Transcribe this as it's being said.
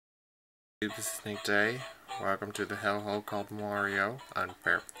This is Nick Day. Welcome to the hellhole called Mario.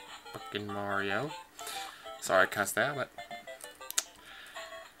 Unfair fucking Mario. Sorry I cussed that, but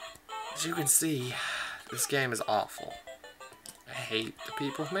as you can see, this game is awful. I hate the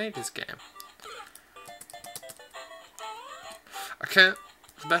people who made this game. The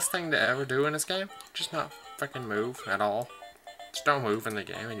best thing to ever do in this game, just not fucking move at all. Just don't move in the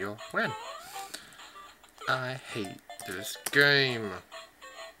game and you'll win. I hate this game.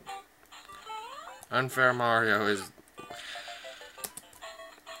 Unfair Mario is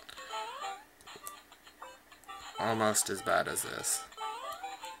almost as bad as this.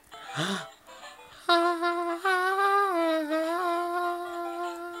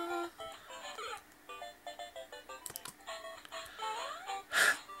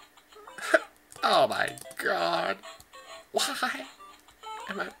 Oh my god. Why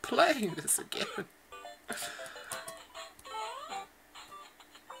am I playing this again?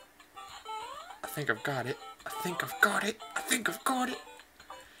 I think I've got it. I think I've got it. I think I've got it.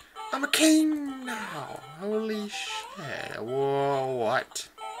 I'm a king now. Holy shit. Whoa, what?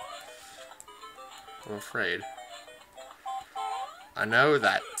 I'm afraid. I know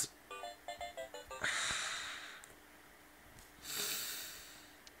that.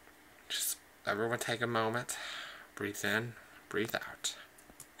 Just everyone take a moment. Breathe in. Breathe out.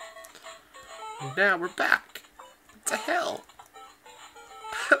 And now we're back. What the hell?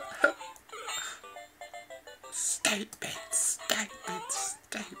 Stupid.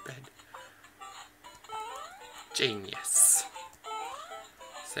 Genius.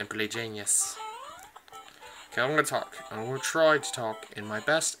 Simply genius. Okay, I'm gonna talk. I'm gonna try to talk in my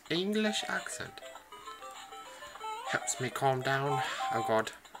best English accent. Helps me calm down. Oh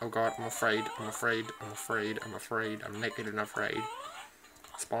god, I'm afraid. I'm naked and afraid.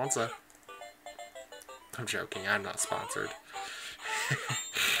 Sponsor. I'm joking, I'm not sponsored.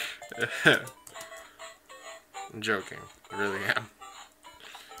 I'm joking, I really am.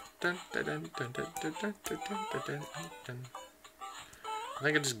 I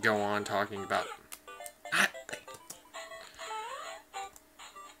think I just go on talking about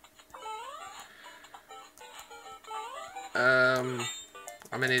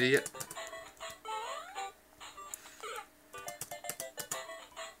I'm an idiot.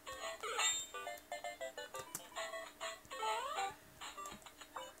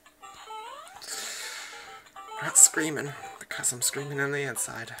 I'm not screaming because I'm screaming on the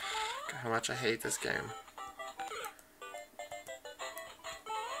inside. God, how much I hate this game.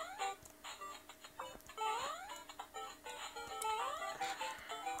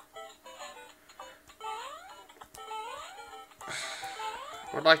 I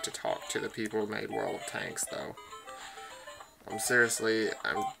would like to talk to the people who made World of Tanks, though. I'm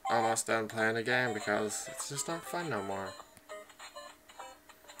almost done playing the game because it's just not fun no more.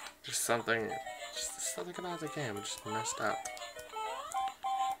 Just something about the game just messed up.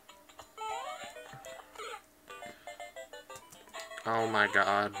 Oh my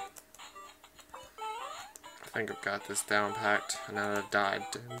god. I think I've got this down packed, and I've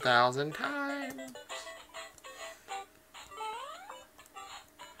died 10,000 times.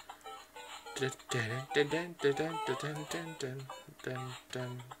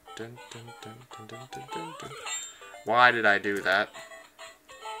 Why did I do that?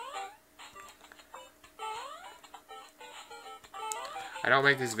 I don't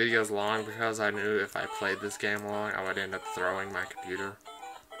make these videos long because I knew if I played this game long, I would end up throwing my computer.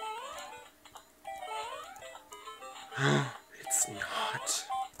 It's not.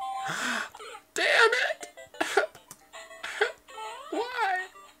 Damn it! Why?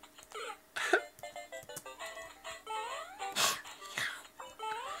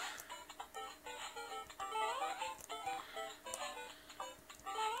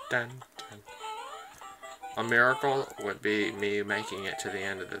 Dun, dun. A miracle would be me making it to the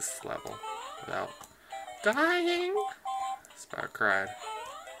end of this level without dying. It's about cried.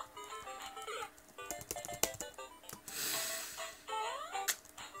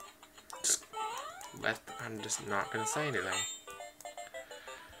 I'm just not gonna say anything.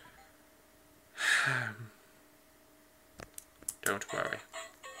 Don't worry.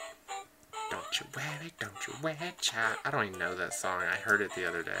 Don't you worry, child. I don't even know that song. I heard it the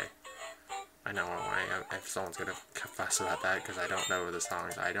other day. I know if someone's gonna fuss about that because I don't know the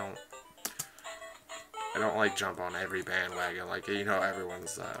songs. I don't like jump on every bandwagon. Like, you know, everyone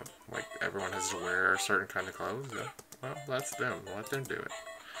has to wear a certain kind of clothes. Well, that's them. Let them do it.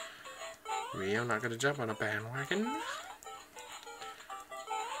 Me, I'm not gonna jump on a bandwagon.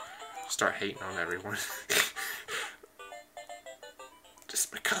 Start hating on everyone.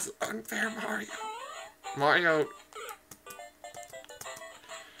 Just because of Unfair Mario. Mario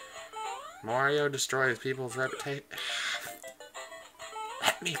Mario destroys people's reputation.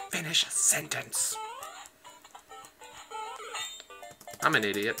 Let me finish a sentence. I'm an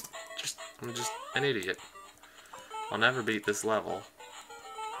idiot. I'm just an idiot. I'll never beat this level.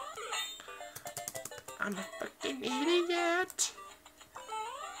 I'm a fucking idiot.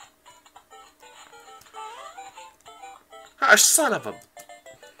 Ah, son of a...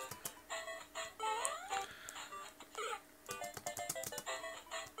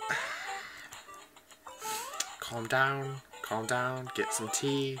 Calm down, get some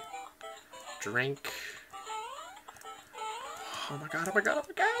tea, drink. Oh my god, oh my god, oh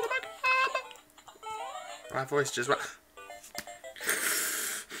my god, oh my god! My voice just went...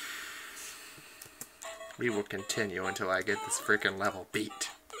 We will continue until I get this freaking level beat.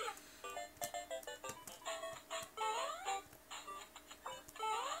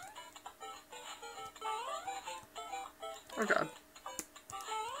 Oh god.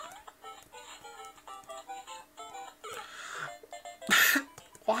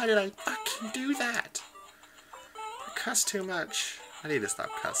 Why did I fucking do that? I cuss too much. I need to stop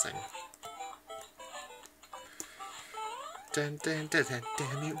cussing. Dun, dun, dun, dun,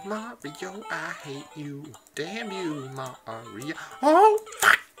 damn you, Mario, I hate you. Damn you, Mario. Oh,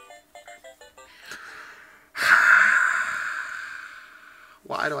 fuck!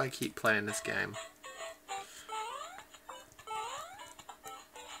 Why do I keep playing this game?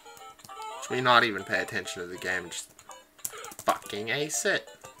 Should we not even pay attention to the game? Just fucking ace it.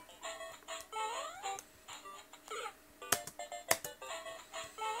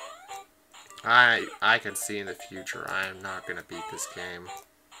 I can see in the future I am not going to beat this game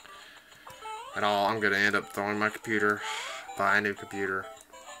at all. I'm going to end up throwing my computer, buy a new computer,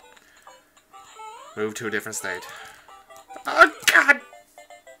 move to a different state. Oh god!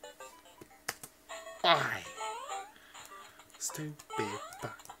 Why? Stupid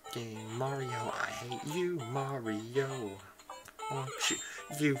fucking Mario, I hate you, Mario. Won't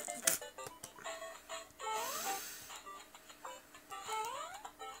you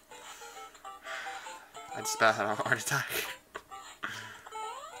I just about had a heart attack.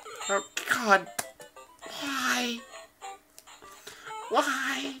 Oh god. Why?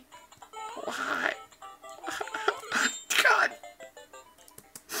 Why? Why? God.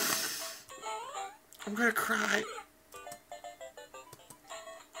 I'm gonna cry.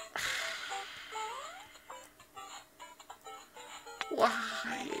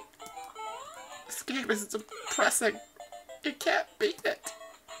 Why? This game is depressing. You can't beat it.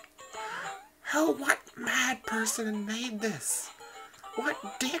 What mad person made this? What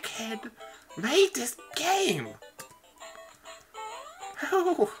dickhead made this game?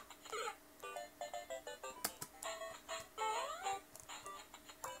 Who?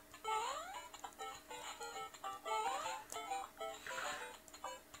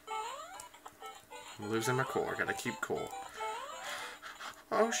 I'm losing my cool. I gotta keep cool.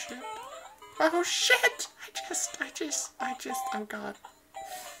 Oh shit. Oh shit! I just, oh god.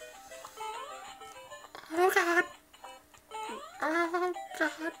 Oh god. Oh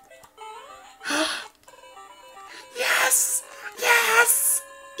god. Yes! Yes!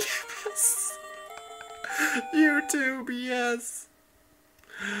 Yes! YouTube, yes!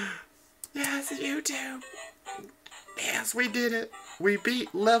 Yes, YouTube! Yes, we did it! We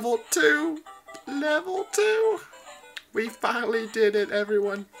beat level 2! Level 2! We finally did it,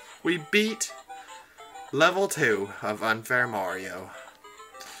 everyone! We beat level 2 of Unfair Mario.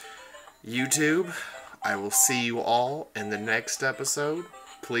 YouTube, I will see you all in the next episode.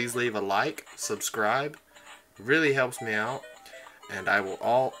 Please leave a like, subscribe. It really helps me out. And I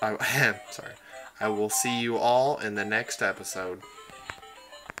will see you all in the next episode.